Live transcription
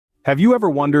Have you ever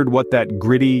wondered what that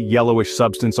gritty, yellowish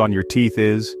substance on your teeth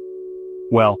is?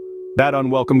 Well, that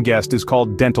unwelcome guest is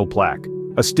called dental plaque,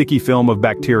 a sticky film of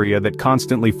bacteria that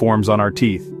constantly forms on our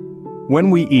teeth.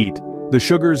 When we eat, the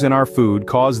sugars in our food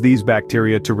cause these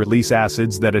bacteria to release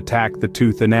acids that attack the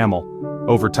tooth enamel.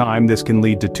 Over time, this can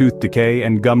lead to tooth decay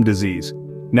and gum disease.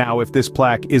 Now, if this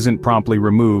plaque isn't promptly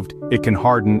removed, it can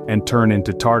harden and turn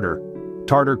into tartar.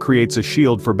 Tartar creates a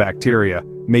shield for bacteria,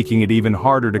 making it even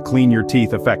harder to clean your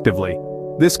teeth effectively.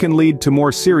 This can lead to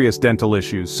more serious dental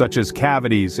issues such as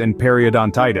cavities and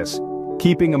periodontitis.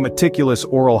 Keeping a meticulous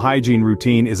oral hygiene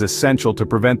routine is essential to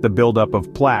prevent the buildup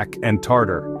of plaque and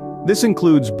tartar. This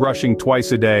includes brushing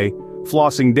twice a day,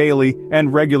 flossing daily,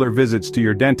 and regular visits to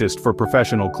your dentist for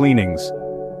professional cleanings.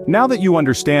 Now that you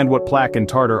understand what plaque and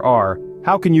tartar are,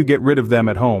 how can you get rid of them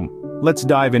at home? Let's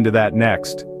dive into that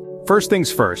next. First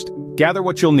things first, gather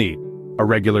what you'll need: a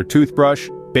regular toothbrush,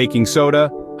 baking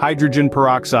soda, hydrogen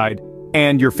peroxide,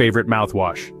 and your favorite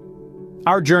mouthwash.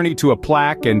 Our journey to a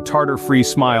plaque and tartar-free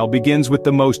smile begins with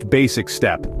the most basic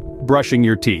step: brushing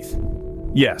your teeth.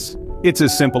 Yes, it's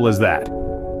as simple as that.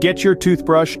 Get your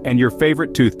toothbrush and your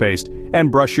favorite toothpaste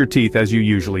and brush your teeth as you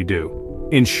usually do.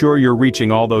 Ensure you're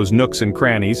reaching all those nooks and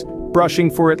crannies, brushing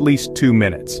for at least 2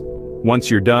 minutes. Once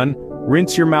you're done,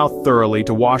 rinse your mouth thoroughly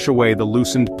to wash away the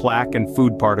loosened plaque and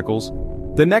food particles.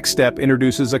 The next step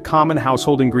introduces a common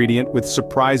household ingredient with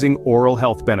surprising oral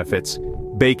health benefits: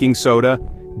 baking soda.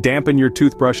 Dampen your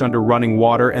toothbrush under running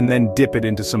water and then dip it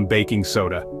into some baking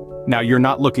soda. Now, you're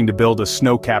not looking to build a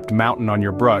snow-capped mountain on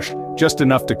your brush, just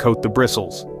enough to coat the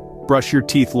bristles. Brush your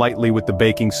teeth lightly with the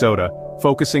baking soda,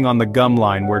 focusing on the gum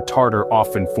line where tartar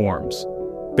often forms.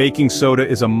 Baking soda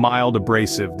is a mild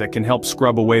abrasive that can help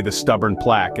scrub away the stubborn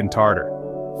plaque and tartar.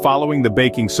 Following the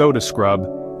baking soda scrub,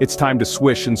 it's time to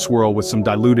swish and swirl with some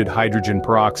diluted hydrogen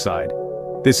peroxide.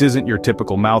 This isn't your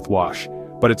typical mouthwash,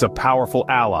 but it's a powerful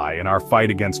ally in our fight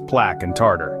against plaque and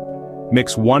tartar.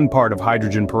 Mix 1 part of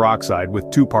hydrogen peroxide with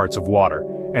 2 parts of water,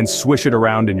 and swish it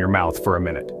around in your mouth for a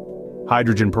minute.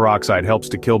 Hydrogen peroxide helps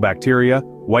to kill bacteria,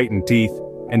 whiten teeth,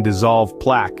 and dissolve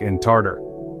plaque and tartar.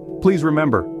 Please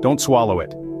remember, don't swallow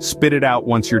it. Spit it out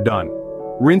once you're done.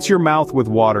 Rinse your mouth with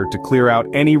water to clear out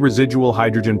any residual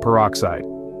hydrogen peroxide.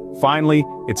 Finally,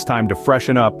 it's time to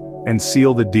freshen up and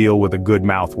seal the deal with a good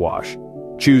mouthwash.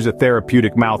 Choose a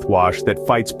therapeutic mouthwash that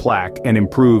fights plaque and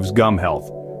improves gum health.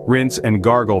 Rinse and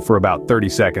gargle for about 30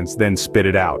 seconds, then spit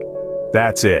it out.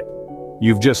 That's it.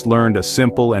 You've just learned a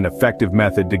simple and effective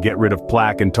method to get rid of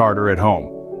plaque and tartar at home.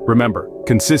 Remember,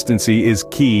 consistency is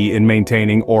key in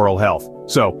maintaining oral health.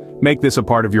 So, make this a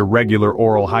part of your regular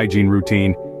oral hygiene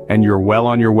routine, and you're well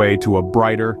on your way to a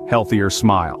brighter, healthier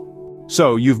smile.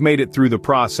 So, you've made it through the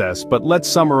process, but let's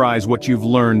summarize what you've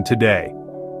learned today.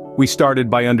 We started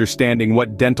by understanding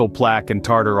what dental plaque and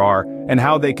tartar are and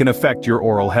how they can affect your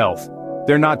oral health.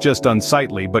 They're not just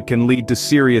unsightly but can lead to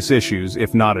serious issues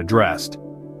if not addressed.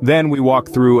 Then we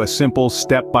walked through a simple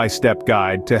step-by-step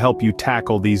guide to help you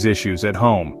tackle these issues at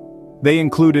home. They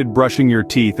included brushing your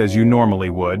teeth as you normally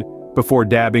would, before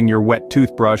dabbing your wet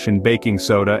toothbrush in baking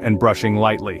soda and brushing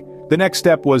lightly. The next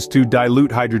step was to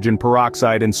dilute hydrogen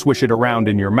peroxide and swish it around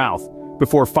in your mouth,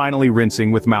 before finally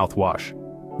rinsing with mouthwash.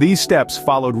 These steps,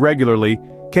 followed regularly,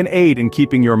 can aid in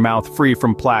keeping your mouth free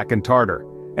from plaque and tartar,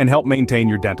 and help maintain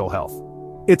your dental health.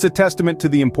 It's a testament to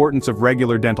the importance of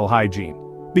regular dental hygiene,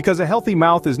 because a healthy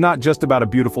mouth is not just about a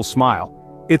beautiful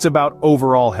smile, it's about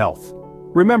overall health.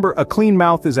 Remember, a clean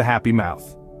mouth is a happy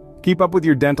mouth. Keep up with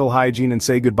your dental hygiene and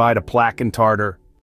say goodbye to plaque and tartar.